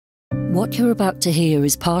What you're about to hear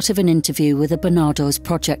is part of an interview with a Barnardo's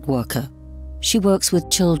project worker. She works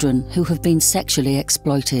with children who have been sexually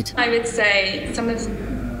exploited. I would say some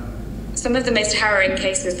of the most harrowing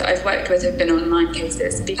cases that I've worked with have been online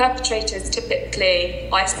cases. The perpetrators typically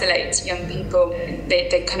isolate young people.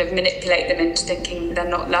 They kind of manipulate them into thinking they're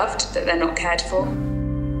not loved, that they're not cared for.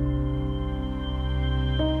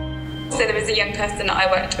 So there was a young person that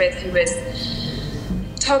I worked with who was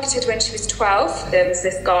targeted when she was 12. There was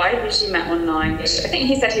this guy who she met online. I think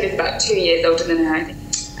he said he was about 2 years older than her.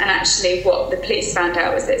 And actually what the police found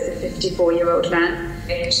out was that it's a 54-year-old man.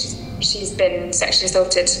 She's been sexually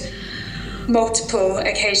assaulted multiple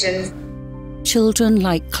occasions. Children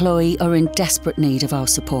like Chloe are in desperate need of our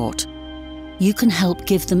support. You can help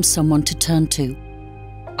give them someone to turn to.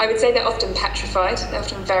 I would say they're often petrified. They're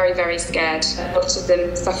often very, very scared. A lot of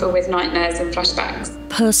them suffer with nightmares and flashbacks.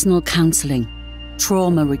 Personal counselling,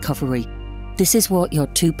 trauma recovery. This is what your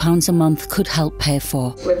 £2 a month could help pay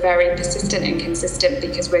for. We're very persistent and consistent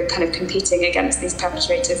because we're kind of competing against these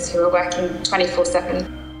perpetrators who are working 24/7.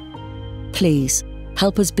 Please,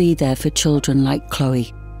 help us be there for children like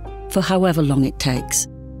Chloe, for however long it takes.